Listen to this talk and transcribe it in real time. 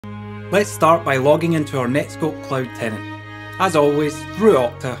Let's start by logging into our Netskope Cloud tenant, as always through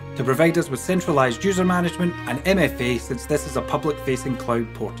Okta to provide us with centralized user management and MFA since this is a public-facing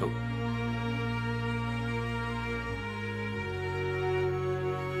cloud portal.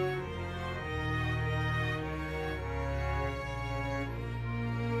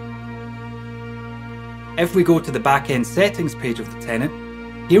 If we go to the backend settings page of the tenant,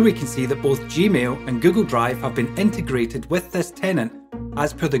 here we can see that both Gmail and Google Drive have been integrated with this tenant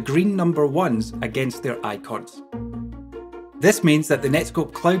as per the green number ones against their icons. This means that the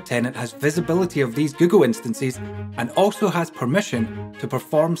Netskope Cloud tenant has visibility of these Google instances and also has permission to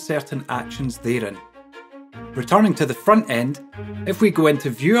perform certain actions therein. Returning to the front end, if we go into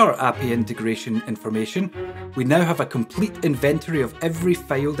view our API integration information, we now have a complete inventory of every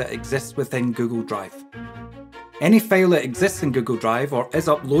file that exists within Google Drive. Any file that exists in Google Drive or is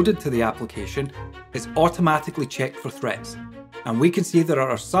uploaded to the application is automatically checked for threats, and we can see there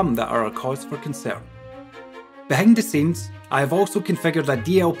are some that are a cause for concern. Behind the scenes, I have also configured a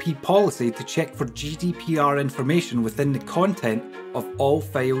DLP policy to check for GDPR information within the content of all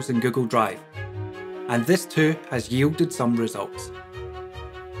files in Google Drive, and this too has yielded some results.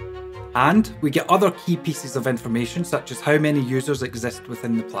 And we get other key pieces of information such as how many users exist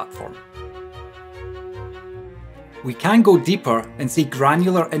within the platform. We can go deeper and see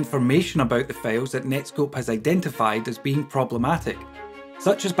granular information about the files that Netskope has identified as being problematic,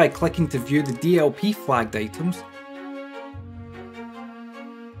 such as by clicking to view the DLP flagged items,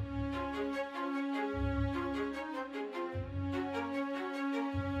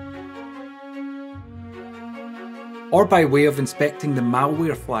 or by way of inspecting the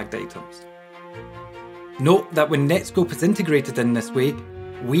malware flagged items. Note that when Netskope is integrated in this way,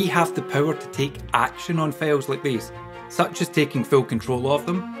 we have the power to take action on files like these, such as taking full control of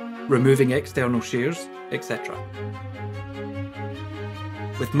them, removing external shares, etc.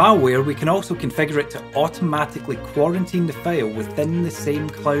 With malware, we can also configure it to automatically quarantine the file within the same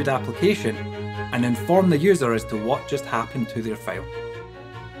cloud application and inform the user as to what just happened to their file.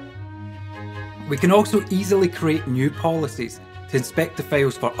 We can also easily create new policies to inspect the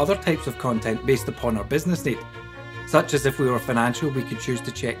files for other types of content based upon our business need, such as if we were financial, we could choose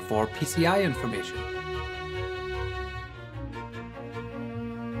to check for PCI information.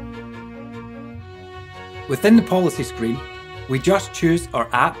 Within the policy screen, we just choose our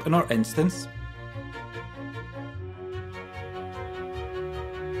app and our instance,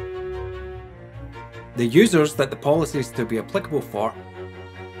 the users that the policy is to be applicable for,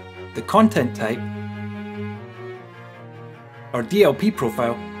 the content type, our DLP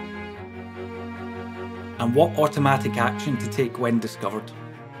profile, and what automatic action to take when discovered.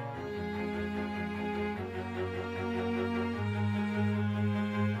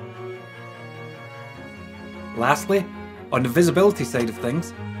 Lastly, on the visibility side of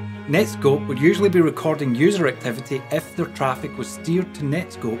things, Netskope would usually be recording user activity if their traffic was steered to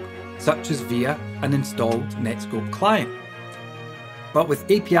Netskope, such as via an installed Netskope client. But with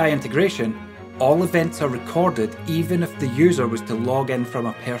API integration, all events are recorded even if the user was to log in from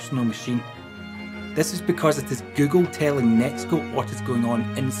a personal machine. This is because it is Google telling Netskope what is going on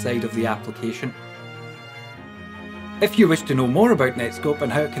inside of the application. If you wish to know more about Netskope and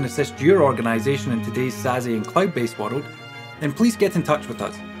how it can assist your organisation in today's SaaS and cloud-based world, then please get in touch with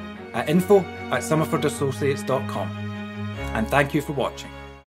us at info@somerfordassociates.com. And thank you for watching.